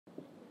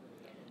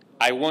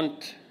I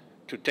want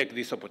to take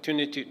this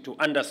opportunity to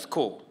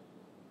underscore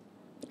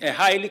a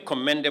highly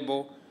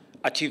commendable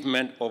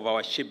achievement of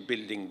our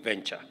shipbuilding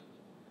venture.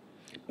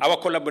 Our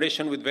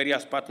collaboration with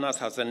various partners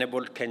has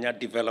enabled Kenya to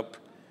develop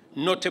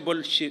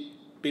notable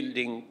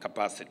shipbuilding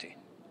capacity.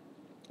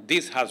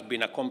 This has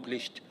been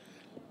accomplished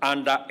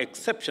under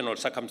exceptional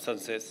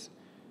circumstances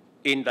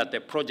in that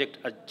the project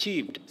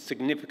achieved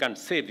significant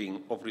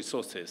saving of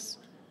resources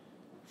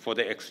for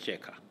the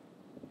Exchequer.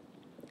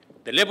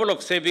 The level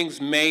of savings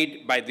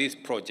made by this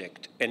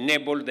project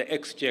enabled the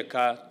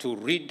Exchequer to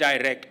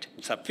redirect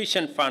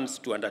sufficient funds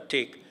to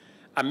undertake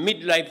a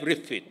midlife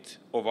refit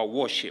of a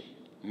warship,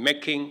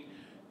 making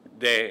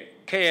the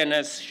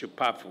KNS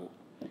Shupavu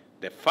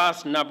the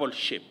first naval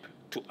ship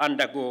to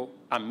undergo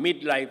a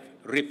midlife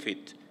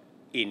refit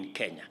in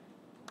Kenya.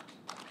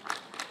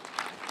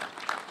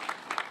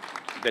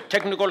 The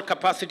technical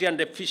capacity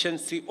and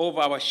efficiency of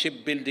our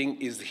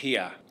shipbuilding is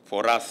here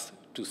for us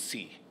to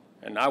see.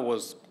 And I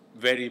was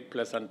very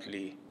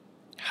pleasantly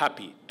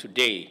happy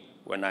today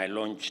when I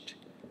launched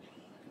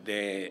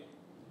the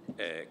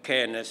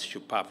KNS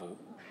Shupavu,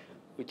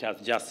 which has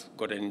just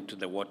gotten into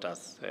the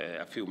waters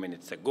a few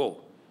minutes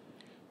ago.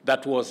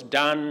 That was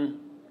done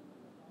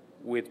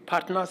with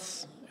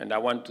partners, and I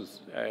want to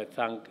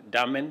thank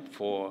Damen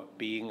for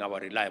being our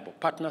reliable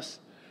partners,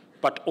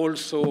 but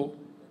also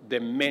the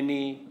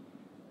many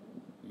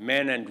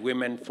men and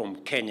women from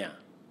Kenya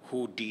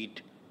who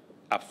did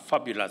a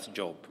fabulous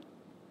job.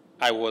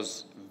 I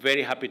was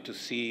very happy to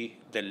see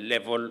the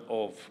level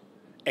of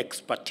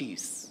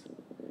expertise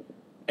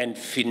and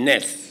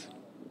finesse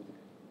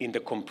in the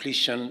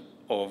completion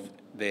of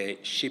the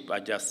ship I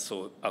just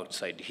saw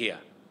outside here.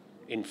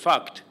 In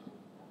fact,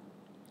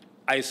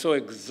 I saw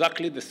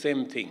exactly the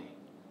same thing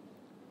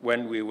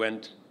when we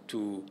went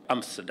to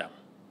Amsterdam.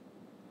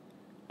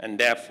 And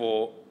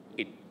therefore,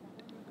 it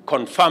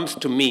confirms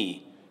to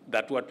me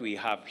that what we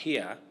have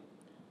here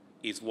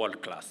is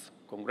world class.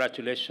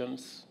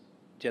 Congratulations,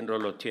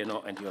 General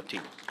Otieno and your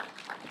team.